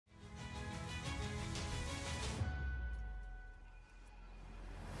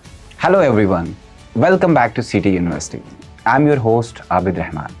Hello everyone, welcome back to City University. I'm your host Abid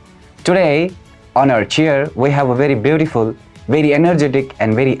Rahman. Today on our chair we have a very beautiful, very energetic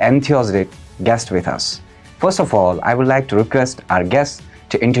and very enthusiastic guest with us. First of all, I would like to request our guest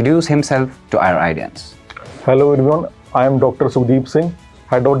to introduce himself to our audience. Hello everyone, I am Dr. Sukhdeep Singh,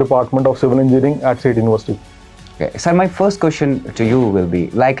 Head of Department of Civil Engineering at City University. Okay, sir, my first question to you will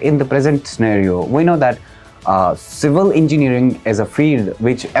be, like in the present scenario, we know that civil engineering is a field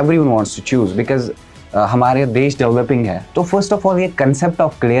which everyone wants to choose because हमारे देश developing है. तो first of all ये concept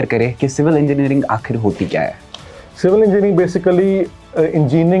of clear करें कि civil engineering आखिर होती क्या है. Civil engineering basically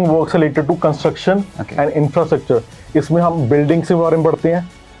engineering works related to construction and infrastructure. इसमें हम building के बारे में पढ़ते हैं,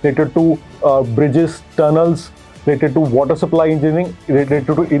 related to bridges, tunnels, related to water supply engineering,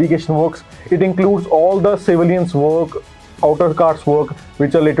 related to irrigation works. It includes all the civilians work, outer carts work,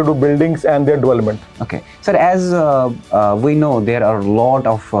 which are related to buildings and their development. Okay, sir, as we know, there are a lot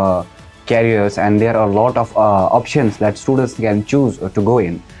of careers and there are a lot of options that students can choose to go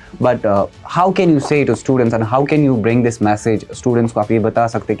in. But how can you say to students and how can you bring this message students को आप ये बता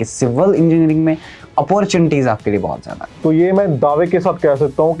सकते हैं कि civil engineering में opportunities आपके लिए बहुत ज़्यादा है. तो ये मैं दावे के साथ कह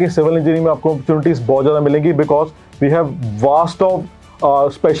सकता हूँ कि सिविल इंजीनियरिंग में आपको अपॉर्चुनिटीज बहुत ज़्यादा मिलेंगी because we have vast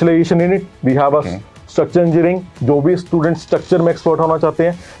of specialisation in it. We have a structure engineering, जो भी स्टूडेंट स्ट्रक्चर में एक्सपर्ट होना चाहते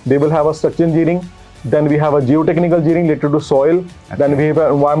हैं they will have a structure engineering. Then we have a geotechnical engineering related to soil. Then we have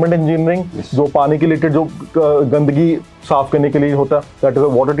environment engineering, जो पानी के related जो गंदगी साफ करने के लिए होता है, that is a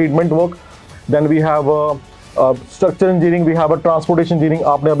water treatment work. Then we have structure engineering, we have a transportation engineering.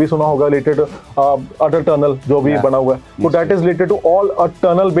 आपने अभी सुना होगा related utter tunnel जो भी बना हुआ है. So that is related to all a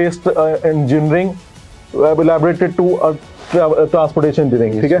tunnel based engineering elaborated to transportation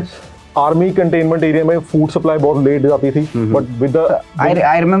engineering. ठीक है. आर्मी कंटेनमेंट एरिया में फूड सप्लाई बहुत लेट जाती थी, but with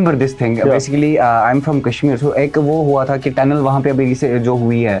I remember this thing. Basically I am from Kashmir, सो एक वो हुआ था कि टनल वहाँ पे अभी से जो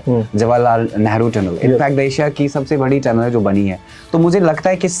हुई है Jawaharlal Nehru tunnel, in fact Asia की सबसे बड़ी टनल है जो बनी है. तो मुझे लगता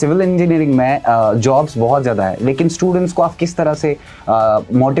है कि सिविल इंजीनियरिंग में जॉब्स बहुत ज़्यादा है, लेकिन स्टूडेंट्स को आप किस तरह से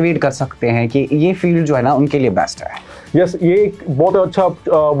मोटिवेट कर सकते हैं कि ये फील्ड जो है ना उनके लिए बेस्ट है. यस, ये एक बहुत अच्छा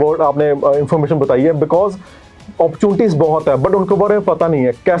वर्ड आपने इंफॉर्मेशन बताई है बिकॉज अपॉर्चुनिटीज बहुत है बट उनके बारे में पता नहीं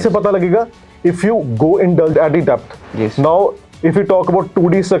है. कैसे पता लगेगा? If you go in at the depth. Now if you talk about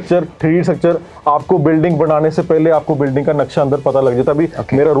 2D structure, 3D structure, आपको बिल्डिंग बनाने से पहले आपको बिल्डिंग का नक्शा अंदर पता लग जाता है.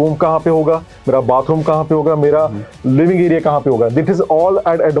 अभी मेरा रूम कहाँ पे होगा, मेरा बाथरूम कहाँ पे होगा, मेरा लिविंग एरिया कहाँ पे होगा. That is all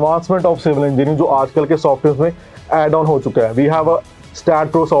at advancement of civil engineering जो आजकल के सॉफ्टवेयर में एड ऑन हो चुका है. We have a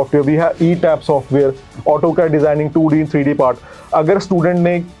StatPro software, we have ETAP software, AutoCAD designing 2D 3D part. अगर स्टूडेंट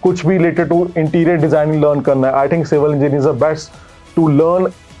ने कुछ भी related to interior designing learn करना है, I think civil engineering is the best to learn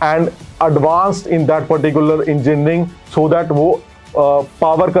and advanced in that particular engineering so that वो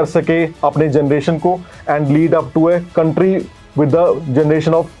power कर सके अपने जनरेशन को and lead up to a country with the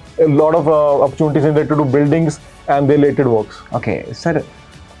generation of lot of opportunities related to buildings and they related works. Okay sir,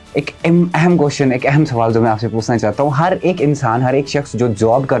 एक अहम question, एक अहम सवाल जो मैं आपसे पूछना चाहता हूँ. हर एक इंसान, हर एक शख्स जो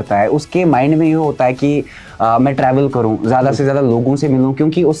जॉब करता है उसके माइंड में ये होता है कि मैं ट्रैवल करूँ, ज़्यादा से ज़्यादा लोगों से मिलूँ,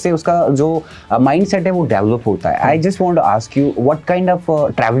 क्योंकि उससे उसका जो माइंड सेट है वो डेवलप होता है. I just want to ask you what kind of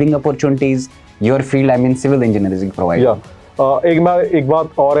travelling opportunities your field, I mean civil engineering provide. एक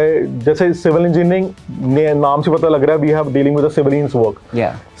बात और है, जैसे सिविल इंजीनियरिंग नाम से पता लग रहा है we have dealing with the civilians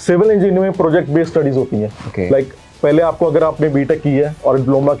work. Civil engineering में प्रोजेक्ट बेस्ड स्टडीज होती हैं. लाइक पहले आपको अगर आपने बीटेक की है और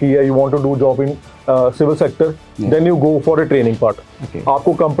डिप्लोमा की है, you want to do job in civil sector, then you go for a training part.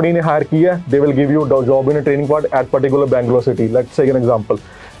 आपको कंपनी ने हायर किया है, they will give you job in a training part at particular Bangalore city, let's take an example.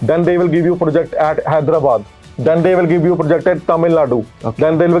 Then they will give you project at Hyderabad, then they will give you a project at Tamil Nadu,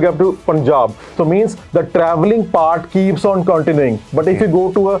 then they will give to Punjab. So means the traveling part keeps on continuing. But if you go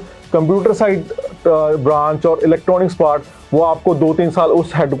to a computer side branch or electronics part, वो आपको 2-3 साल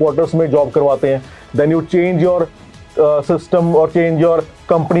उस headquarters में job करवाते हैं. Then you change your system or change your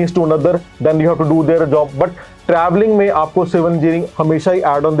companies to another, then you have to do their job. But traveling में आपको civil engineering हमेशा ही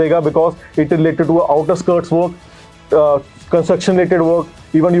add on देगा because it is related to outer skirts work, construction related work,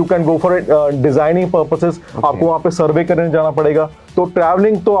 even you can go for designing purposes. आपको वहाँ पे सर्वे करने जाना पड़ेगा. तो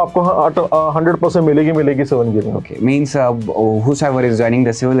ट्रैवलिंग तो आपको 100% मिलेगी civil engineering. Okay, means whosoever is joining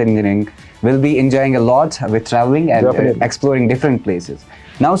the civil engineering will be enjoying a lot with traveling and exploring different places.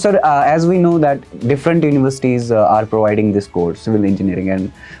 Now sir, as we know that different universities are providing this course civil engineering,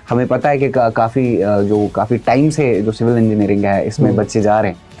 and हमें पता है कि काफ़ी time से जो civil engineering है इसमें बच्चे जा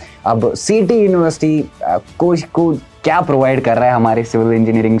रहे हैं. अब सिटी यूनिवर्सिटी को क्या प्रोवाइड कर रहा है हमारे सिविल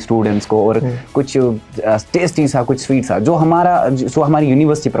इंजीनियरिंग स्टूडेंट्स को, और कुछ टेस्टी सा, कुछ स्वीट सा जो हमारी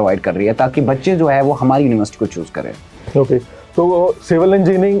यूनिवर्सिटी प्रोवाइड कर रही है ताकि बच्चे जो है वो हमारी यूनिवर्सिटी को चूज करें. ओके, तो सिविल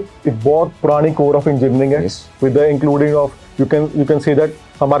इंजीनियरिंग एक बहुत पुरानी कोर ऑफ इंजीनियरिंग है, with the including of you can see that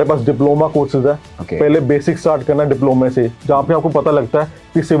हमारे पास डिप्लोमा कोर्सेज है। पहले बेसिक स्टार्ट करना डिप्लोमा से, जहाँ पे आपको पता लगता है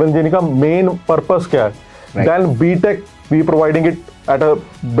कि सिविल इंजीनियरिंग का मेन पर्पस क्या है। Then BTech we providing it at a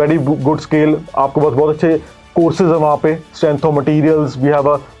very good scale, आपको बस बहुत अच्छे कोर्सेज है वहाँ पे, strength of materials, we have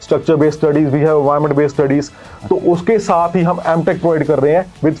a structure based studies, we have environment based studies. तो उसके साथ ही हम एमटेक प्रोवाइड कर रहे हैं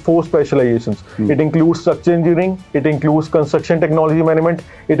with 4 specialisations. It includes structure engineering, it includes construction technology management,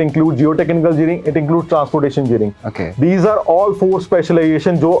 it includes geotechnical engineering, it includes transportation engineering. These are all 4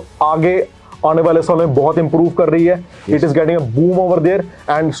 specialisation जो आगे आने वाले सालों में बहुत इंप्रूव कर रही है। It is getting a boom over there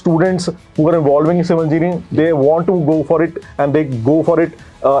and students who are involving in civil engineering they want to go for it and they go for it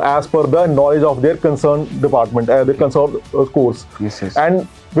as per the knowledge of their concerned department, the concerned course. Yes. And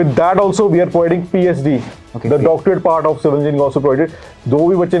with that also we are providing PhD, the doctorate part of civil engineering also provided. जो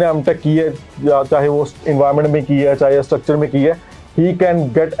भी बच्चे ने MTech की है, या चाहे वो environment में की है, चाहे structure में की है, he can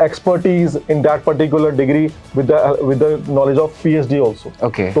get expertise in that particular degree with the knowledge of PhD also.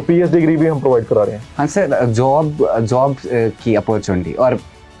 Okay. तो PhD degree भी हम provide करा रहे हैं। हाँ सर, जॉब की अपॉर्चुनिटी और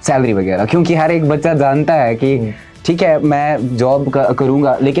सैलरी वगैरह, क्योंकि हर एक बच्चा जानता है कि ठीक है मैं जॉब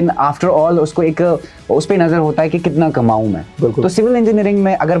करूंगा, लेकिन आफ्टर ऑल उसको एक उस पर नजर होता है कि कितना कमाऊं मैं। तो सिविल इंजीनियरिंग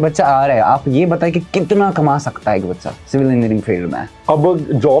में अगर बच्चा आ रहा है, आप ये बताएं कि कितना कमा सकता है एक बच्चा सिविल इंजीनियरिंग फील्ड में। अब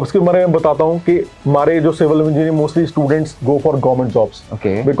जॉब्स के बारे में बताता हूँ कि हमारे जो civil engineering mostly students go for government jobs,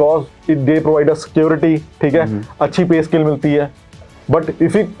 because they provide a security, ठीक है, अच्छी पे स्केल मिलती है। But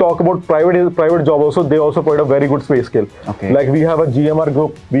if we talk about private job also, they also provide a very good pay scale. Like we have a GMR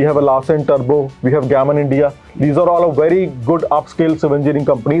group, we have a Larsen Turbo, we have Gammon India. These are all a very good upscale civil engineering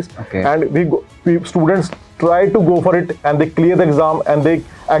companies. And students try to go for it and they clear the exam and they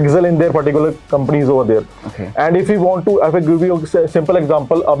excel in their particular companies over there. And if we want to, if I give you a simple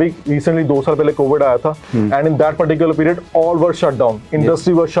example, abhi recently 2 साल पहले COVID आया था, and in that particular period all were shut down.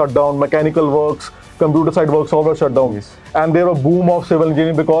 Industry was shut down, mechanical works, computer side works all were shut down. And there was a boom of civil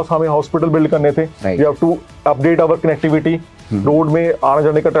engineering because हमें hospital build करने थे. We have to update our connectivity. Road में आने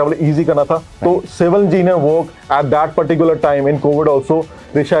जाने का travel easy करना था। तो civil engineer work at that particular time in Covid also,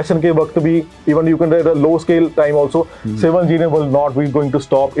 recession के वक्त भी, even you can low scale time also, civil engineer will not be going to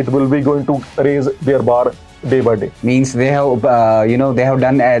stop, it will be going to raise their bar day by day. Means they have they have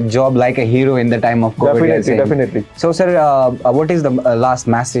done a job like a hero in the time of COVID. Definitely. So sir, what is the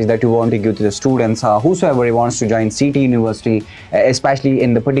last message that you want to give to the students, whosoever wants to join CT University, especially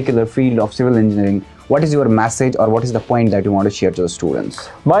in the particular field of civil engineering? What is your message, or what is the point that you want to share to the students?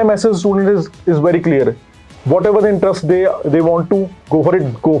 My message to students is very clear. Whatever the interest they want to go for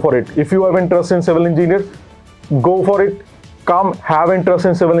it, go for it. If you have interest in civil engineer, go for it. Come have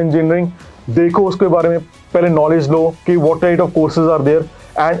interest in civil engineering. देखो उसके बारे में पहले knowledge लो कि what type of courses are there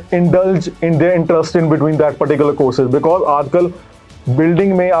and indulge in their interest in between that particular courses, because आजकल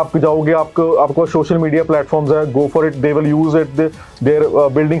building में आप जाओगे, आपको सोशल मीडिया प्लेटफॉर्म्स है, go for it, they will use it, there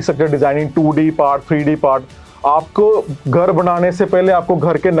building structure designing 2D part 3D part. आपको घर बनाने से पहले आपको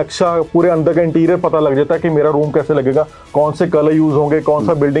घर के नक्शा, पूरे अंदर का इंटीरियर पता लग जाता है कि मेरा रूम कैसे लगेगा, कौन से कलर यूज होंगे, कौन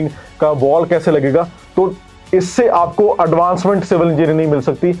सा बिल्डिंग का वॉल कैसे लगेगा। तो इससे आपको एडवांसमेंट सिविल इंजीनियरिंग नहीं मिल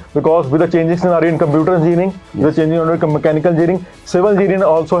सकती, because with the changing scenario in computer engineering, with the changing in mechanical engineering, civil engineering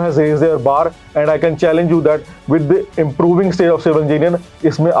also has raised there bar, and I can challenge you that with the improving stage of civil engineer,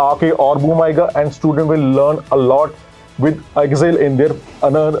 इसमें आके और boom आएगा and student will learn a lot with excel in their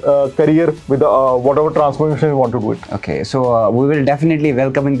career with whatever transformation you want to do it. Okay, so we will definitely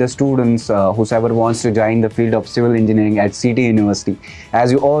welcoming the students whosoever wants to join the field of civil engineering at CT University.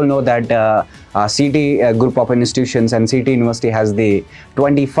 As you all know that CT group of institutions and CT University has the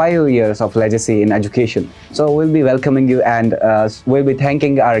 25 years of legacy in education. So we'll be welcoming you, and we'll be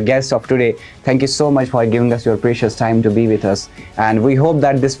thanking our guests of today. Thank you so much for giving us your precious time to be with us, and we hope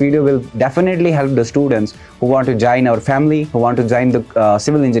that this video will definitely help the students who want to join our family, who want to join the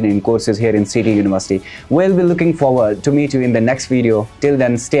civil engineering courses here in CT University. We'll be looking forward to meet you in the next video. Till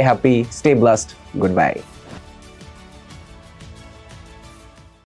then, stay happy, stay blessed. Goodbye.